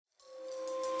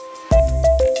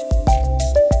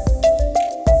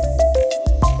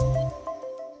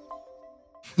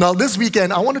Now, this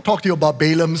weekend, I want to talk to you about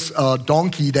Balaam's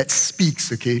donkey that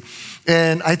speaks, okay?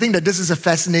 And I think that this is a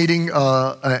fascinating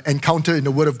encounter in the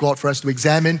Word of God for us to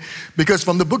examine, because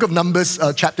from the book of Numbers,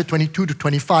 chapter 22 to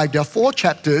 25, there are 4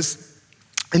 chapters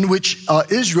in which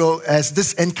Israel has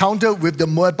this encounter with the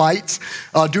Moabites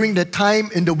during their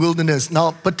time in the wilderness. Now,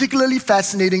 particularly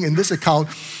fascinating in this account,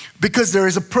 because there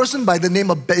is a person by the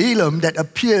name of Balaam that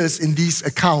appears in these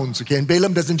accounts, okay? And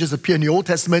Balaam doesn't just appear in the Old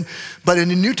Testament, but in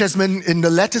the New Testament, in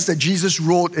the letters that Jesus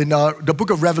wrote in the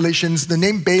book of Revelations, the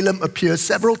name Balaam appears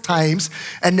several times,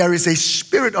 and there is a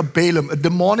spirit of Balaam, a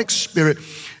demonic spirit.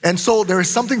 And so there is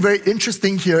something very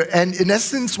interesting here. And in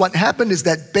essence, what happened is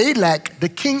that Balak, the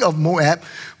king of Moab,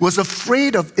 was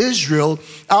afraid of Israel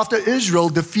after Israel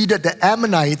defeated the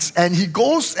Ammonites. And he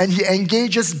goes and he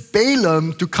engages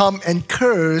Balaam to come and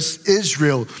curse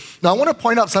Israel. Now, I want to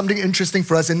point out something interesting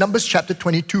for us. In Numbers chapter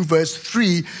 22, verse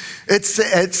 3, it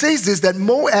says this, that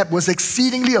Moab was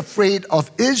exceedingly afraid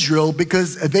of Israel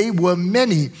because they were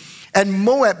many. And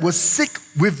Moab was sick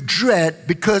with dread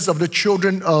because of the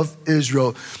children of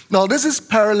Israel. Now, this is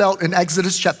paralleled in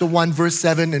Exodus chapter 1, verse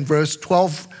 7 and verse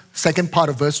 12, second part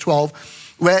of verse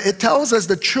 12, where it tells us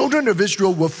the children of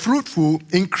Israel were fruitful,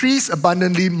 increased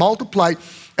abundantly, multiplied,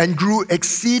 and grew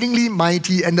exceedingly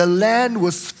mighty, and the land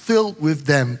was filled with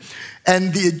them.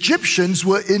 And the Egyptians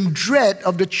were in dread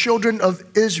of the children of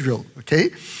Israel, okay?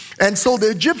 And so the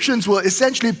Egyptians were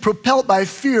essentially propelled by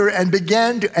fear and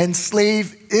began to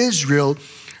enslave Israel.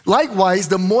 Likewise,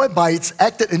 the Moabites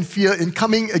acted in fear in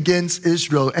coming against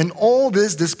Israel. And all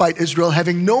this despite Israel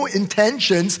having no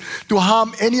intentions to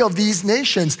harm any of these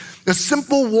nations. The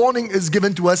simple warning is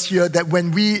given to us here that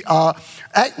when we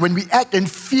act in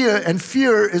fear, and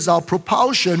fear is our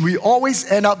propulsion, we always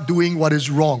end up doing what is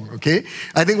wrong, okay?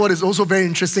 I think what is also very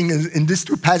interesting in these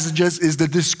 2 passages is the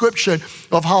description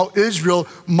of how Israel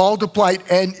multiplied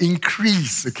and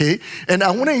increased, okay? And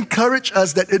I want to encourage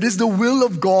us that it is the will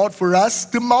of God for us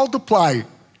to multiply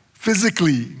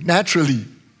physically, naturally.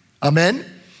 Amen?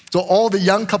 So all the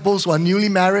young couples who are newly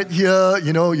married here,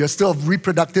 you're still of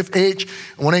reproductive age,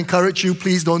 I want to encourage you,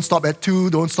 please don't stop at 2,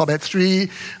 don't stop at 3.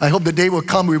 I hope the day will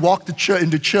come, we walk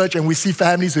into church and we see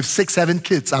families with 6, 7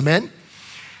 kids. Amen?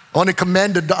 I want to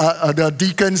commend the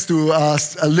deacons to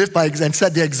live by and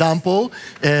set the example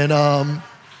and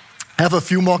have a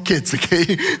few more kids,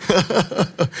 okay?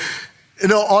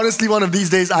 Honestly, one of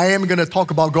these days, I am going to talk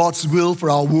about God's will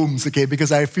for our wombs, okay?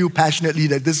 Because I feel passionately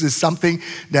that this is something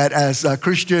that as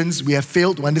Christians, we have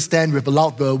failed to understand. We've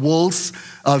allowed the world's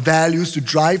values to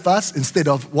drive us instead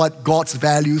of what God's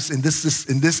values in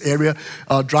this area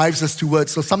drives us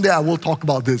towards. So someday I will talk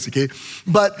about this, okay?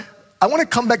 But I want to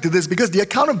come back to this because the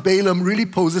account of Balaam really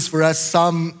poses for us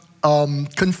some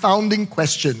confounding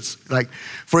questions. Like,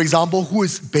 for example, who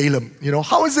is Balaam?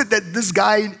 How is it that this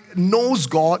guy knows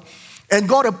God, and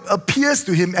God appears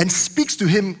to him and speaks to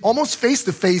him almost face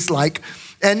to face like,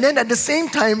 and then at the same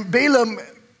time, Balaam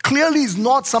clearly is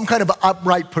not some kind of an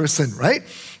upright person, right?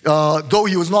 Though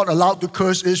he was not allowed to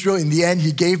curse Israel, in the end,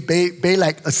 he gave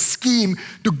Balak a scheme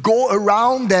to go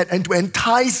around that and to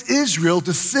entice Israel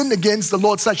to sin against the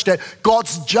Lord such that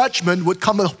God's judgment would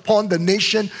come upon the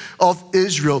nation of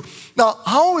Israel. Now,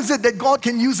 how is it that God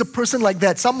can use a person like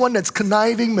that, someone that's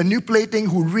conniving, manipulating,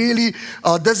 who really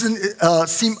doesn't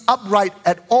seem upright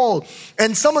at all?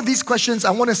 And some of these questions,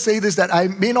 I want to say this, that I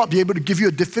may not be able to give you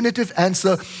a definitive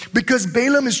answer because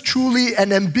Balaam is truly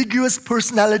an ambiguous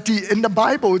personality in the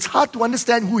Bible. It's hard to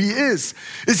understand who he is.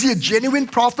 Is he a genuine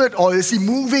prophet, or is he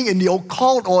moving in the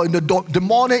occult or in the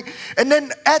demonic? And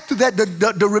then add to that,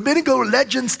 the rabbinical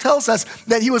legends tells us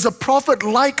that he was a prophet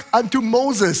like unto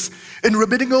Moses. In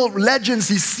rabbinical legends,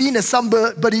 he's seen as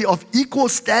somebody of equal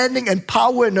standing and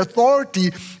power and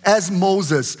authority as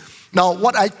Moses. Now,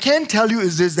 what I can tell you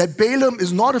is this, that Balaam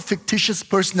is not a fictitious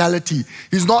personality.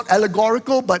 He's not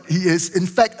allegorical, but he is in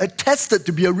fact attested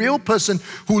to be a real person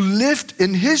who lived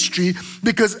in history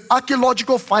because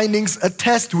archaeological findings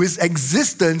attest to his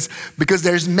existence because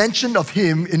there's mention of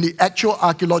him in the actual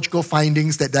archaeological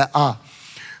findings that there are.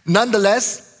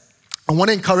 Nonetheless, I want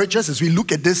to encourage us as we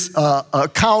look at this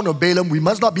account of Balaam, we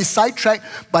must not be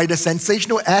sidetracked by the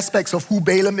sensational aspects of who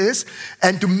Balaam is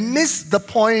and to miss the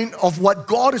point of what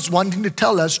God is wanting to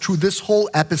tell us through this whole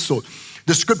episode.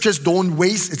 The scriptures don't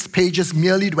waste its pages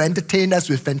merely to entertain us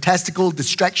with fantastical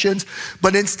distractions,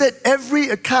 but instead every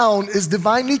account is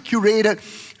divinely curated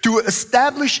to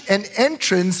establish an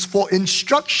entrance for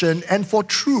instruction and for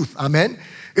truth. Amen.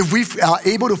 if we are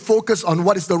able to focus on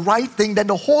what is the right thing, then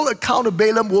the whole account of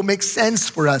Balaam will make sense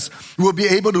for us. We'll be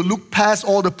able to look past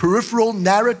all the peripheral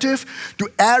narrative to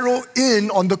arrow in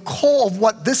on the core of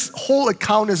what this whole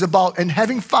account is about. And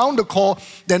having found the core,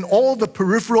 then all the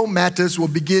peripheral matters will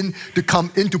begin to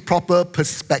come into proper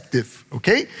perspective.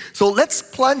 Okay? So let's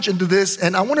plunge into this,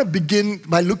 and I want to begin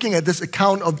by looking at this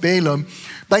account of Balaam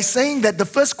by saying that the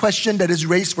first question that is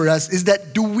raised for us is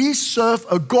that, do we serve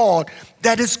a God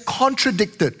that is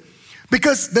contradicted?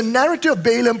 Because the narrative of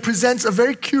Balaam presents a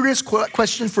very curious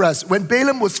question for us. When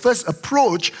Balaam was first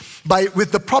approached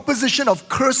with the proposition of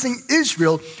cursing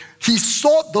Israel, he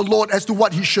sought the Lord as to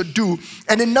what he should do.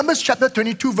 And in Numbers chapter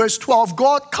 22, verse 12,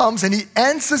 God comes and he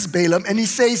answers Balaam and he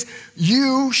says,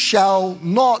 you shall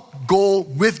not go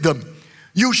with them.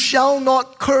 You shall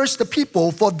not curse the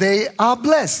people, for they are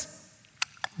blessed.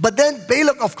 But then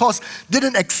Balak, of course,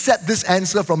 didn't accept this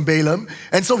answer from Balaam.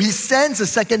 And so he sends a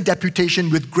second deputation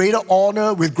with greater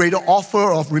honor, with greater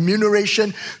offer of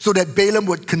remuneration, so that Balaam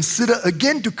would consider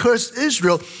again to curse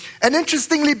Israel. And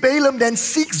interestingly, Balaam then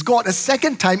seeks God a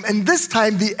second time. And this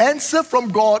time, the answer from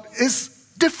God is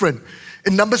different.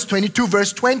 In Numbers 22,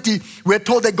 verse 20, we're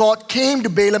told that God came to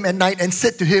Balaam at night and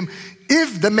said to him,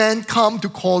 if the men come to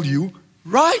call you,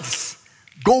 rise,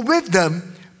 go with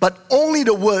them, but only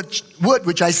the word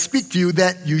which I speak to you,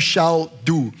 that you shall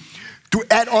do. To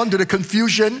add on to the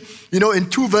confusion, in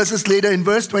 2 verses later, in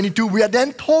verse 22, we are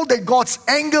then told that God's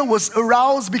anger was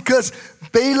aroused because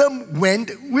Balaam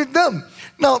went with them.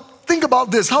 Now, think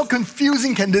about this. How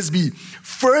confusing can this be?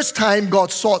 First time Balaam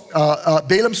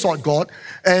sought God,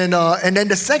 and then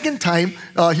the second time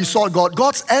he sought God,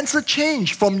 God's answer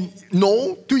changed from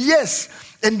no to yes.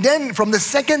 And then from the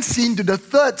second scene to the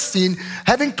third scene,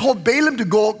 having told Balaam to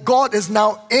go, God is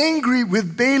now angry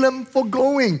with Balaam for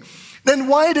going. Then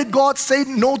why did God say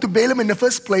no to Balaam in the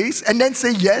first place and then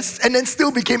say yes and then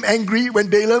still became angry when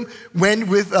Balaam went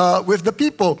with the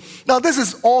people? Now this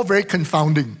is all very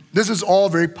confounding. This is all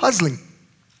very puzzling.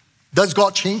 Does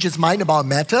God change his mind about a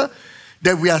matter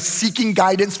that we are seeking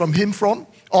guidance from him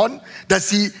on? Does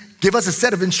he give us a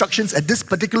set of instructions at this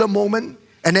particular moment?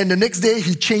 And then the next day,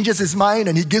 he changes his mind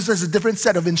and he gives us a different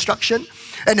set of instruction.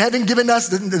 And having given us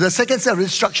the second set of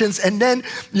instructions, and then,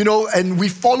 and we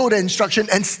follow the instruction,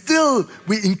 and still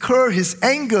we incur his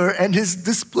anger and his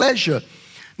displeasure.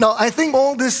 Now, I think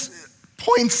all this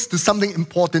points to something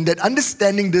important, that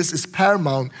understanding this is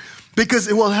paramount, because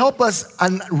it will help us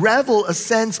unravel a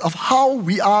sense of how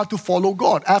we are to follow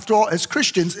God. After all, as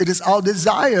Christians, it is our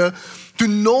desire to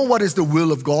know what is the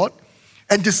will of God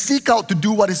and to seek out to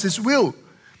do what is his will.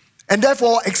 And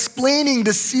therefore, explaining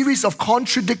the series of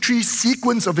contradictory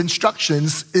sequence of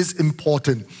instructions is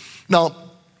important. Now,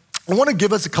 I want to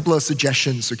give us a couple of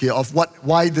suggestions, okay, of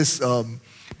why this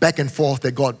back and forth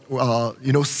that God,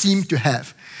 seemed to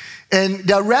have. And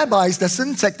there are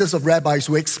certain sectors of rabbis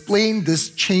who explain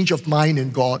this change of mind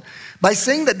in God by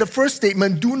saying that the first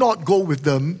statement, do not go with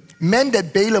them, meant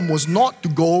that Balaam was not to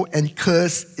go and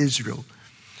curse Israel.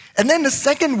 And then the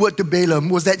second word to Balaam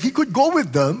was that he could go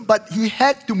with them, but he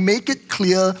had to make it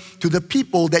clear to the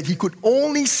people that he could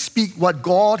only speak what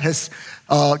God has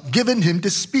given him to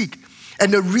speak.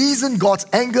 And the reason God's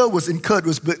anger was incurred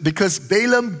was because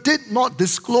Balaam did not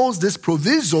disclose this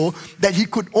proviso that he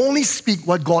could only speak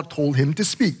what God told him to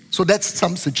speak. So that's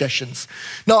some suggestions.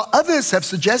 Now, others have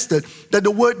suggested that the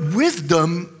word with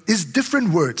them is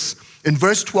different words. In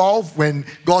verse 12, when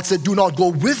God said, do not go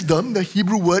with them, the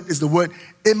Hebrew word is the word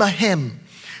imahem.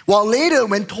 While later,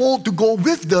 when told to go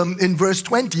with them in verse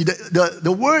 20,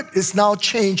 the word is now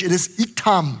changed. It is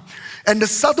itam. And the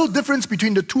subtle difference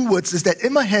between the two words is that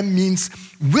imahem means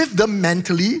with them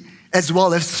mentally as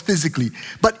well as physically.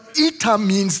 But itam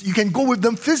means you can go with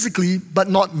them physically but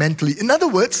not mentally. In other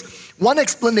words, one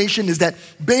explanation is that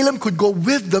Balaam could go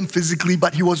with them physically,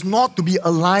 but he was not to be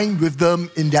aligned with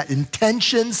them in their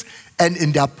intentions and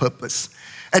in their purpose.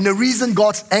 And the reason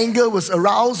God's anger was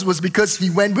aroused was because he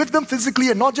went with them physically,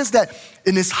 and not just that,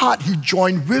 in his heart he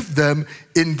joined with them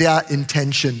in their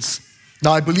intentions.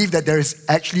 Now I believe that there is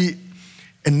actually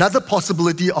another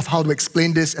possibility of how to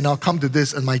explain this, and I'll come to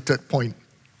this in my third point.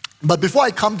 But before I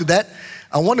come to that,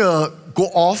 I want to go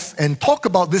off and talk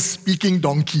about this speaking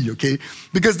donkey, okay?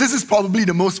 Because this is probably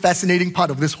the most fascinating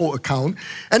part of this whole account.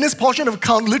 And this portion of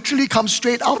account literally comes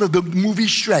straight out of the movie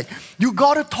Shrek. You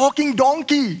got a talking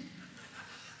donkey.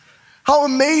 How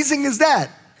amazing is that?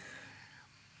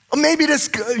 Or maybe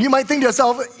you might think to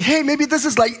yourself, hey, maybe this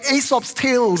is like Aesop's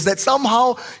tales, that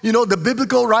somehow, the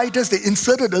biblical writers, they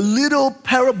inserted a little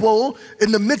parable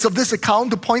in the midst of this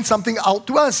account to point something out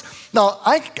to us. Now,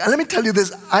 let me tell you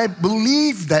this. I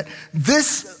believe that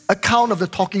this account of the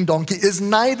talking donkey is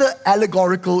neither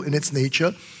allegorical in its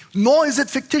nature, nor is it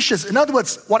fictitious. In other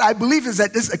words, what I believe is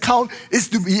that this account is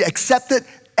to be accepted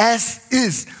as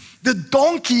is. The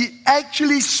donkey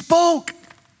actually spoke.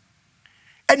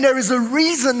 And there is a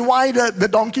reason why the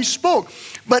donkey spoke.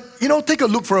 But, take a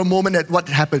look for a moment at what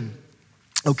happened.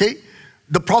 Okay?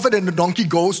 The prophet and the donkey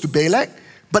goes to Balak,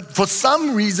 but for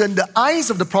some reason, the eyes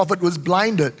of the prophet was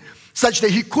blinded, such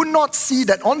that he could not see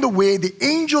that on the way, the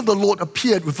angel of the Lord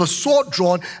appeared with a sword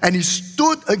drawn, and he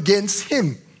stood against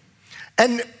him.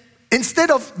 And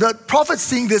instead of the prophet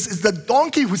seeing this, it's the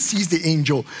donkey who sees the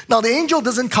angel. Now, the angel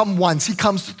doesn't come once. He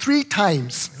comes 3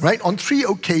 times, right? On 3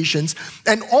 occasions.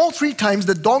 And all 3 times,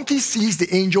 the donkey sees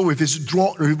the angel with his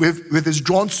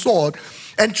drawn sword.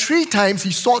 And 3 times,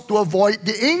 he sought to avoid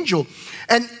the angel.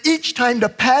 And each time, the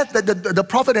path that the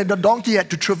prophet and the donkey had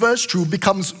to traverse through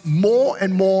becomes more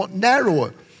and more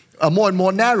narrow,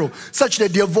 such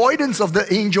that the avoidance of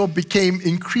the angel became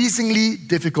increasingly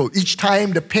difficult. Each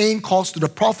time the pain caused to the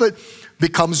prophet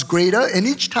becomes greater, and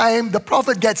each time the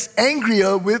prophet gets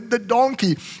angrier with the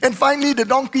donkey. And finally, the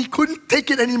donkey couldn't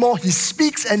take it anymore. He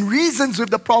speaks and reasons with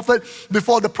the prophet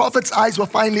before the prophet's eyes were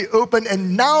finally opened,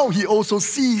 and now he also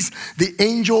sees the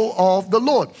angel of the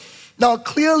Lord. Now,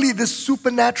 clearly, this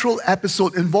supernatural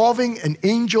episode involving an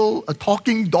angel, a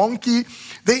talking donkey,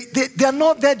 they're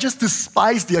not there just to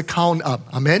spice the account up.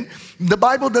 Amen? The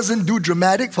Bible doesn't do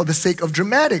dramatic for the sake of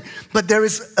dramatic, but there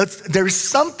is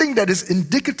something that is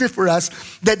indicative for us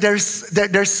that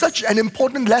there's such an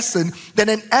important lesson that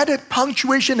an added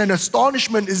punctuation and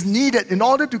astonishment is needed in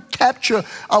order to capture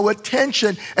our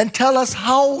attention and tell us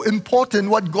how important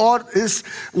what God is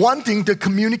wanting to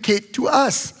communicate to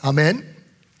us. Amen?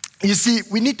 You see,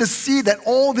 we need to see that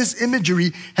all this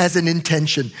imagery has an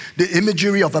intention. The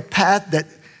imagery of a path that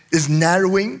is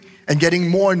narrowing and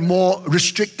getting more and more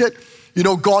restricted.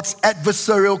 God's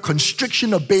adversarial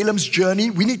constriction of Balaam's journey.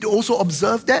 We need to also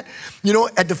observe that.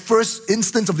 At the first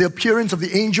instance of the appearance of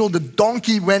the angel, the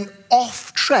donkey went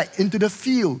off track into the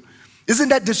field. Isn't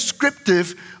that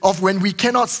descriptive of when we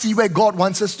cannot see where God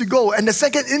wants us to go? And the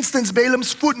second instance,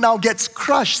 Balaam's foot now gets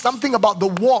crushed. Something about the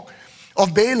walk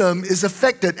of Balaam is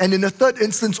affected, and in the third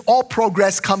instance, all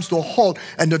progress comes to a halt,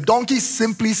 and the donkey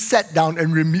simply sat down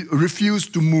and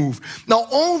refused to move. Now,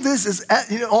 all this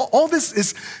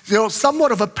is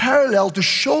somewhat of a parallel to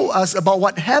show us about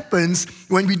what happens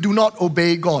when we do not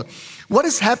obey God. What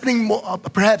is happening,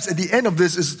 perhaps at the end of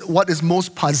this, is what is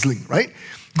most puzzling, right?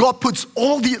 God puts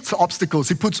all these obstacles,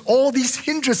 He puts all these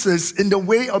hindrances in the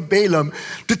way of Balaam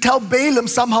to tell Balaam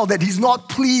somehow that he's not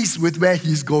pleased with where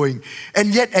he's going.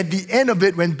 And yet at the end of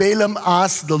it, when Balaam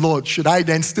asked the Lord, should I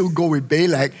then still go with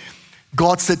Balak?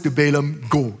 God said to Balaam,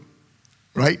 go,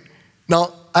 right?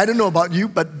 Now, I don't know about you,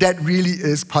 but that really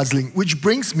is puzzling, which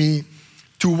brings me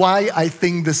to why I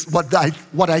think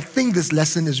what I think this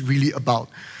lesson is really about.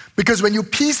 Because when you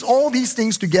piece all these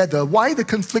things together, why the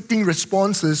conflicting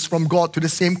responses from God to the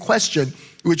same question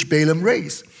which Balaam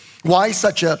raised? Why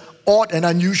such an odd and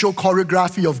unusual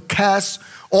choreography of casts,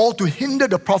 all to hinder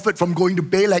the prophet from going to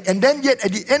Balak? And then yet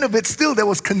at the end of it, still there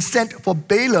was consent for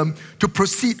Balaam to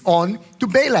proceed on to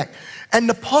Balak. And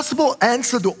the possible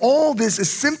answer to all this is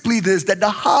simply this, that the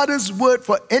hardest word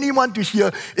for anyone to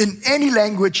hear in any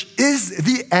language is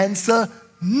the answer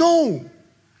no.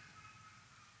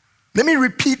 Let me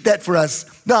repeat that for us.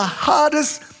 The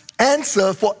hardest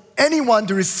answer for anyone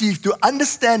to receive, to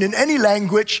understand in any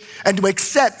language and to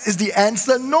accept is the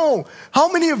answer no. How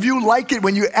many of you like it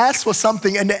when you ask for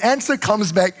something and the answer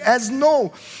comes back as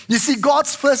no? You see,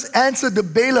 God's first answer to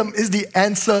Balaam is the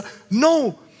answer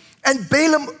no. And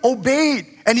Balaam obeyed,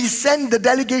 and he sent the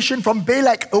delegation from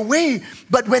Balak away.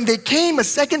 But when they came a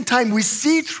second time, we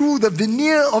see through the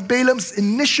veneer of Balaam's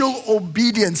initial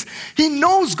obedience. He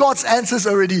knows God's answers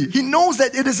already. He knows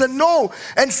that it is a no.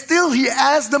 And still he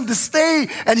asked them to stay.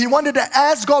 And he wanted to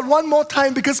ask God one more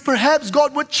time because perhaps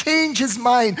God would change his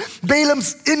mind.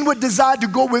 Balaam's inward desire to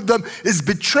go with them is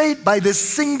betrayed by this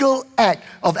single act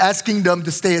of asking them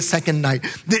to stay a second night.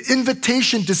 The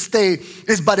invitation to stay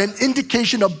is but an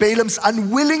indication of Balaam's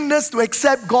unwillingness to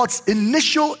accept God's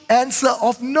initial answer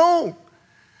of no.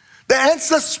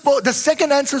 The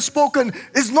second answer spoken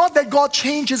is not that God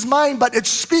changed his mind, but it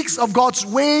speaks of God's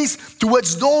ways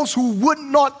towards those who would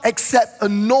not accept a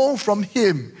no from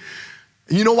him.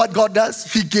 And you know what God does?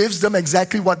 He gives them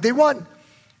exactly what they want.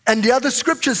 And the other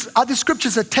scriptures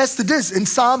attest to this. In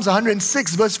Psalms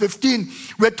 106 verse 15,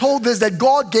 we're told this, that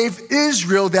God gave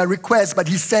Israel their request, but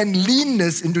he sent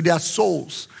leanness into their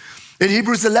souls. In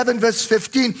Hebrews 11 verse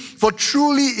 15, for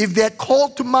truly if they had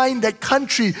called to mind that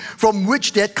country from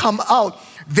which they had come out,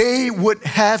 they would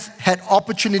have had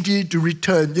opportunity to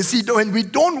return. You see, when we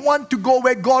don't want to go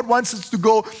where God wants us to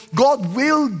go, God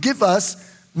will give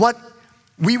us what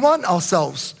we want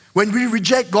ourselves. When we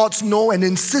reject God's no and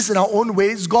insist in our own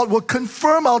ways, God will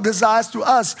confirm our desires to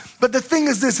us. But the thing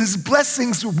is this, his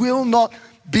blessings will not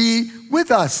be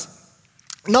with us.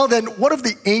 Now then, what of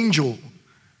the angel?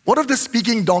 What of the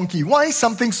speaking donkey? Why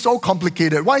something so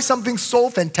complicated? Why something so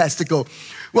fantastical?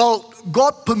 Well,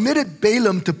 God permitted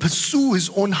Balaam to pursue his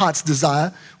own heart's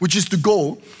desire, which is to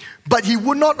go, but he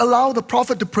would not allow the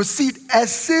prophet to proceed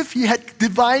as if he had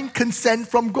divine consent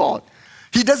from God.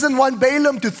 He doesn't want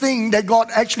Balaam to think that God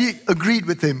actually agreed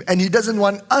with him, and he doesn't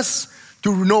want us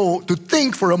to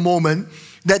think for a moment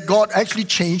that God actually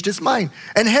changed his mind.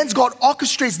 And hence God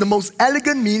orchestrates the most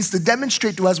elegant means to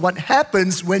demonstrate to us what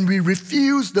happens when we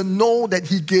refuse the no that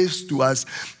he gives to us.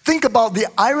 Think about the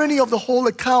irony of the whole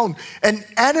account. An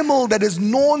animal that is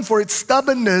known for its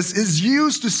stubbornness is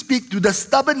used to speak to the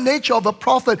stubborn nature of a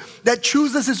prophet that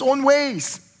chooses his own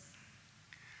ways.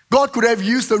 God could have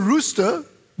used a rooster,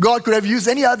 God could have used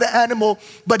any other animal,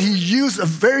 but he used a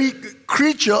very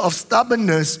creature of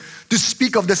stubbornness to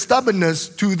speak of the stubbornness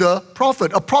to the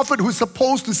prophet. A prophet who's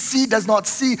supposed to see does not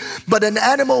see, but an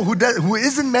animal who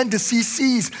isn't meant to see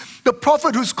sees. The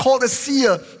prophet who's called a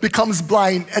seer becomes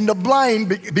blind, and the blind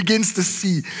begins to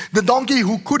see. The donkey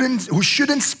who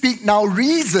shouldn't speak now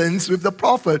reasons with the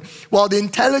prophet, while the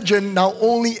intelligent now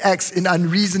only acts in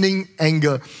unreasoning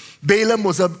anger. Balaam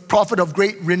was a prophet of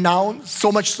great renown,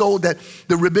 so much so that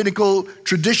the rabbinical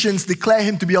traditions declare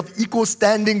him to be of equal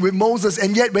standing with Moses.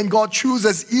 And yet when God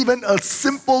chooses, even a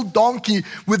simple donkey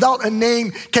without a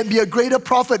name can be a greater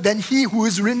prophet than he who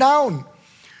is renowned.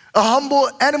 A humble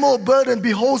animal burden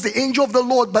beholds the angel of the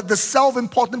Lord, but the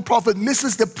self-important prophet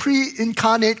misses the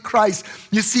pre-incarnate Christ.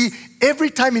 You see, every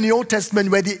time in the Old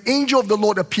Testament where the angel of the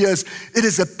Lord appears, it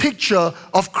is a picture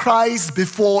of Christ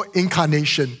before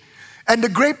incarnation. And the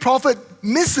great prophet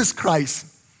misses Christ,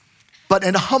 but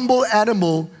an humble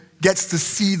animal gets to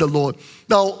see the Lord.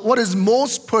 Now, what is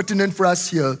most pertinent for us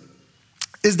here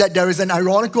is that there is an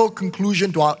ironical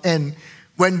conclusion to our end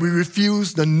when we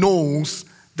refuse the no's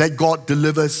that God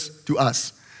delivers to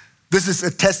us. This is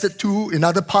attested to in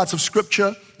other parts of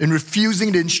Scripture. In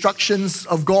refusing the instructions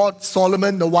of God,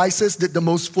 Solomon, the wisest, did the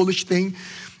most foolish thing.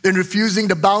 In refusing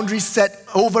the boundaries set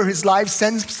over his life,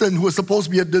 Samson, who was supposed to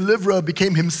be a deliverer,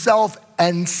 became himself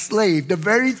enslaved. The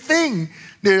very thing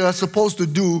they are supposed to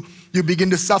do, you begin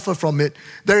to suffer from it.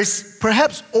 There is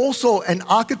perhaps also an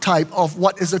archetype of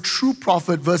what is a true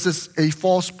prophet versus a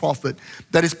false prophet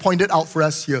that is pointed out for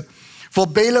us here. For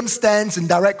Balaam stands in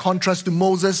direct contrast to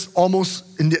Moses,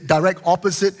 almost in the direct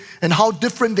opposite, and how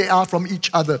different they are from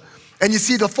each other. And you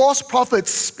see, the false prophet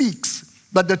speaks,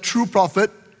 but the true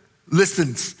prophet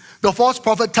listens. The false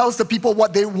prophet tells the people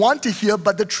what they want to hear,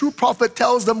 but the true prophet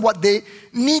tells them what they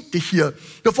need to hear.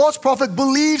 The false prophet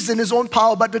believes in his own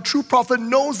power, but the true prophet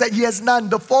knows that he has none.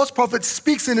 The false prophet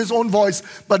speaks in his own voice,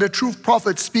 but the true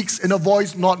prophet speaks in a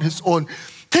voice not his own.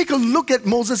 Take a look at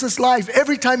Moses' life.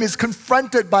 Every time he's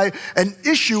confronted by an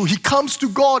issue, he comes to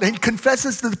God and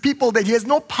confesses to the people that he has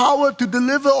no power to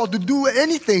deliver or to do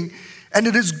anything. And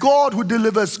it is God who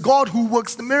delivers, God who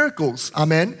works the miracles.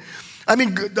 Amen. I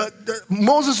mean,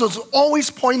 Moses was always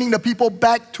pointing the people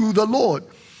back to the Lord.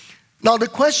 Now, the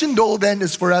question though then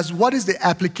is for us, what is the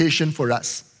application for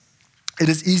us? It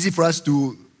is easy for us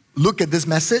to look at this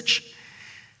message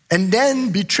and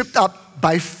then be tripped up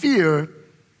by fear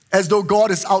as though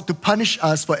God is out to punish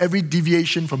us for every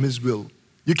deviation from his will.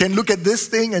 You can look at this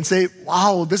thing and say,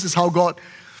 wow, this is how God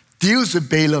deals with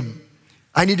Balaam.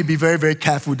 I need to be very, very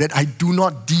careful that I do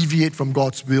not deviate from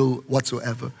God's will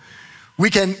whatsoever. We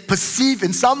can perceive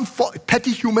in some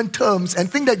petty human terms and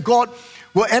think that God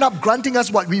will end up granting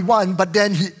us what we want, but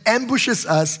then he ambushes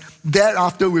us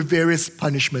thereafter with various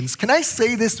punishments. Can I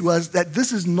say this to us, that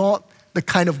this is not the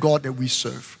kind of God that we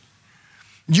serve?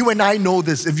 You and I know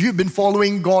this. If you've been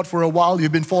following God for a while,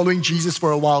 you've been following Jesus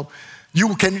for a while, you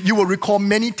will recall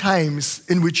many times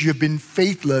in which you have been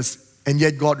faithless and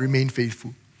yet God remained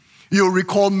faithful. You'll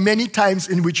recall many times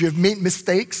in which you have made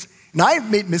mistakes, and I've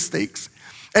made mistakes,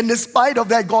 and despite of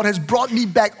that, God has brought me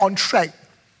back on track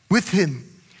with him.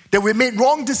 that we made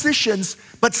wrong decisions,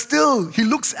 but still He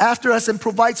looks after us and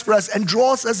provides for us and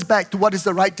draws us back to what is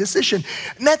the right decision.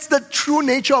 And that's the true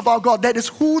nature of our God. That is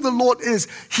who the Lord is.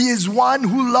 He is one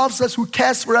who loves us, who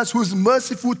cares for us, who is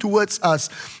merciful towards us.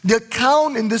 The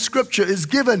account in the scripture is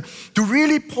given to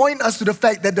really point us to the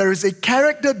fact that there is a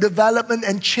character development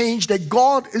and change that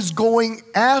God is going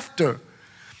after.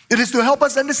 It is to help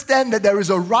us understand that there is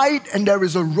a right and there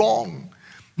is a wrong.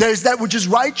 There is that which is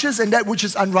righteous and that which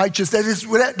is unrighteous. There is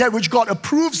that which God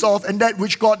approves of and that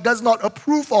which God does not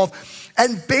approve of.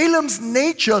 And Balaam's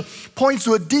nature points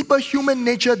to a deeper human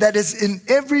nature that is in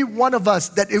every one of us,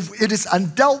 that if it is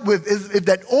undealt with, if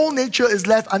that old nature is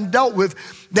left undealt with,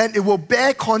 then it will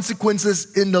bear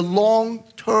consequences in the long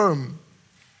term.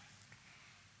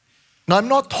 Now, I'm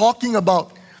not talking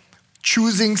about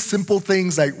choosing simple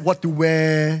things like what to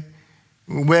wear,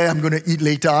 where I'm going to eat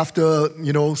later after,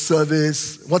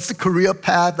 service, what's the career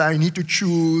path that I need to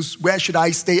choose, where should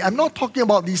I stay. I'm not talking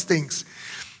about these things.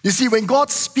 You see, when God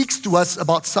speaks to us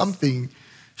about something,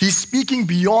 He's speaking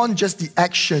beyond just the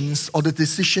actions or the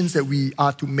decisions that we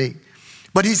are to make.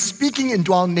 But He's speaking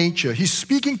into our nature. He's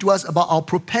speaking to us about our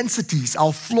propensities,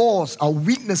 our flaws, our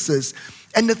weaknesses,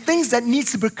 and the things that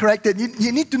needs to be corrected.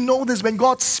 You need to know this when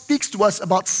God speaks to us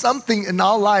about something in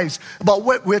our lives, about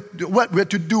what we're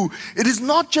to do. It is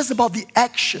not just about the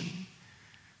action.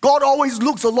 God always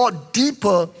looks a lot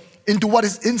deeper into what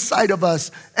is inside of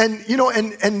us. And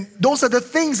those are the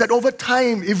things that over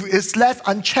time, if it's left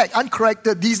unchecked,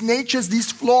 uncorrected, these natures,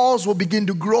 these flaws will begin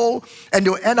to grow and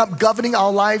they'll end up governing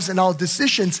our lives and our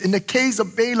decisions. In the case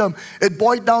of Balaam, it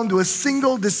boiled down to a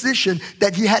single decision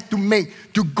that he had to make,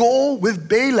 to go with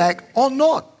Balak or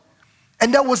not.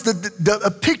 And that was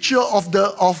a picture of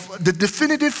the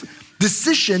definitive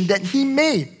decision that he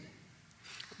made.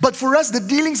 But for us, the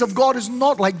dealings of God is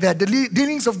not like that. The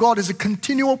dealings of God is a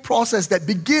continual process that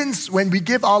begins when we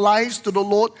give our lives to the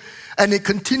Lord, and it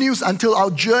continues until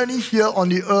our journey here on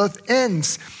the earth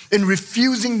ends. In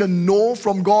refusing the no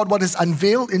from God, what is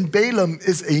unveiled in Balaam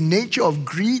is a nature of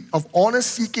greed, of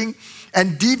honor-seeking,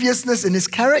 and deviousness in his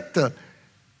character.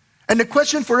 And the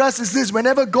question for us is this: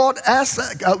 whenever God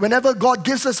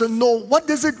gives us a no, what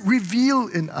does it reveal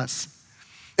in us?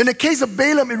 In the case of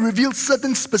Balaam, it reveals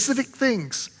certain specific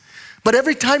things. But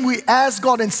every time we ask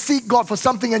God and seek God for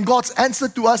something and God's answer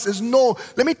to us is no,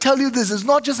 let me tell you this, it's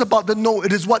not just about the no,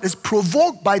 it is what is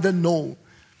provoked by the no.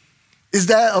 Is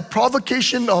there a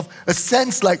provocation of a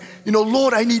sense like,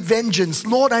 Lord, I need vengeance.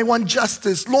 Lord, I want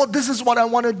justice. Lord, this is what I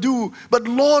want to do. But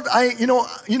Lord,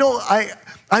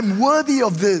 I'm worthy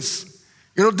of this.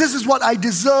 This is what I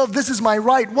deserve. This is my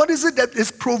right. What is it that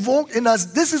is provoked in us?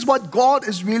 This is what God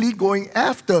is really going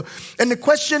after. And the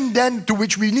question then to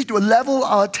which we need to level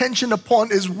our attention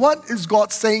upon is, what is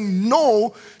God saying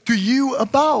no to you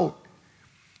about?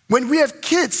 When we have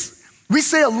kids, we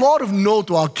say a lot of no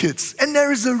to our kids. And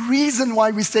there is a reason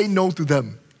why we say no to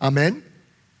them. Amen?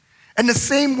 And the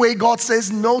same way God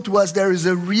says no to us, there is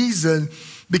a reason,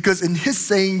 because in His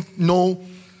saying no,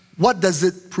 what does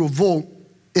it provoke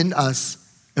in us?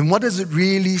 And what does it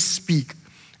really speak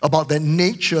about that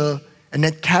nature and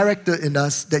that character in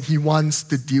us that He wants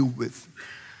to deal with?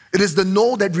 It is the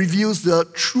no that reveals the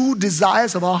true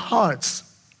desires of our hearts.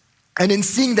 And in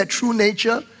seeing that true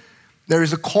nature, there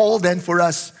is a call then for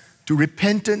us to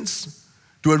repentance,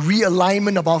 to a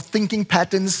realignment of our thinking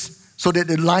patterns so that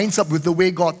it lines up with the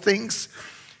way God thinks.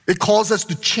 It calls us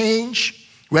to change,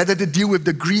 whether to deal with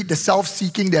the greed, the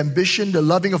self-seeking, the ambition, the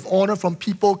loving of honor from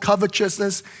people,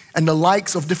 covetousness, and the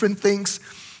likes of different things.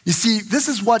 You see, this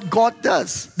is what God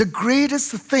does. The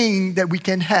greatest thing that we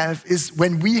can have is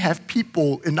when we have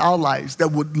people in our lives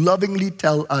that would lovingly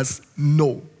tell us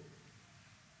no.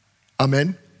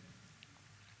 Amen?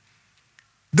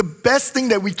 The best thing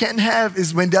that we can have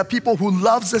is when there are people who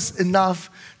loves us enough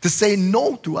to say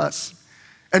no to us.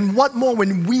 And what more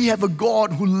when we have a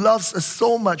God who loves us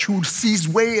so much, who sees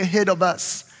way ahead of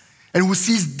us, and who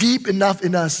sees deep enough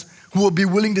in us, who will be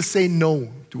willing to say no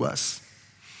to us.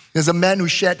 There's a man who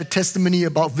shared a testimony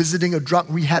about visiting a drug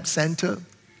rehab center,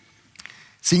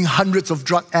 seeing hundreds of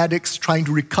drug addicts trying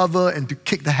to recover and to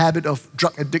kick the habit of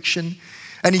drug addiction.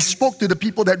 And he spoke to the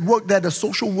people that worked there, the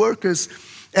social workers,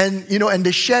 and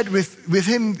they shared with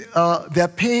him their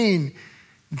pain,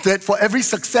 that for every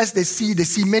success they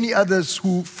see many others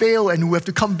who fail and who have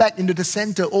to come back into the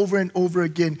center over and over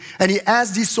again. And he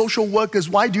asked these social workers,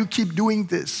 why do you keep doing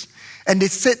this? And they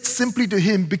said simply to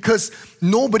him, because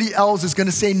nobody else is going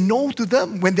to say no to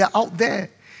them when they're out there.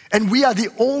 And we are the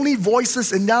only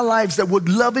voices in their lives that would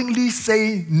lovingly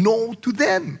say no to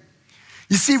them.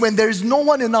 You see, when there is no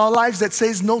one in our lives that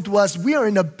says no to us, we are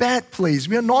in a bad place.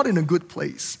 We are not in a good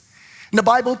place. And the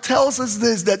Bible tells us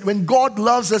this, that when God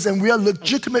loves us and we are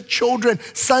legitimate children,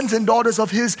 sons and daughters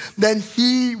of His, then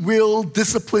He will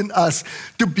discipline us.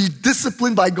 To be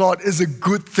disciplined by God is a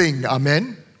good thing.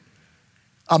 Amen?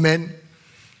 Amen.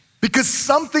 Because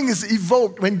something is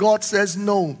evoked when God says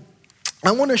no.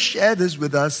 I want to share this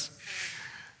with us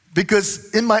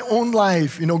because in my own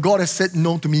life, God has said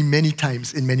no to me many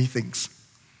times in many things.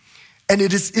 And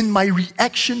it is in my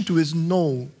reaction to His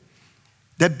no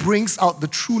that brings out the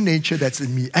true nature that's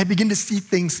in me. I begin to see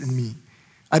things in me.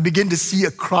 I begin to see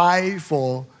a cry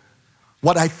for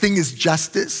what I think is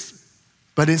justice,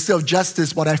 but instead of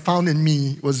justice, what I found in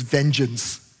me was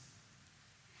vengeance.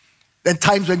 And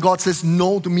times when God says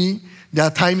no to me, there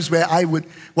are times where I would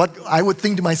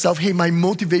think to myself, hey, my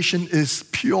motivation is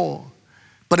pure.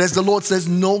 But as the Lord says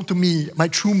no to me, my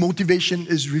true motivation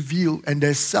is revealed, and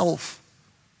there's self.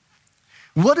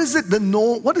 What is the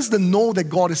no that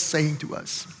God is saying to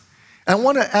us? I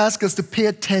want to ask us to pay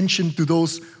attention to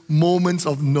those moments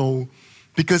of no,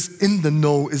 because in the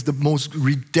no is the most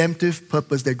redemptive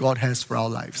purpose that God has for our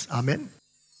lives. Amen?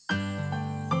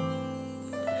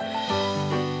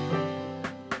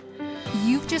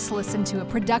 You've just listened to a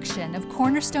production of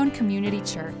Cornerstone Community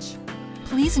Church.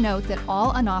 Please note that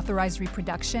all unauthorized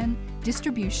reproduction,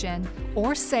 distribution,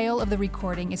 or sale of the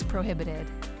recording is prohibited.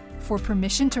 For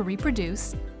permission to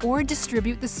reproduce or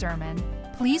distribute the sermon,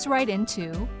 please write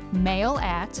into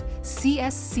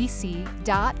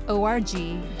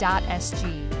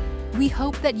mail@cscc.org.sg. We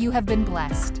hope that you have been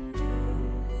blessed.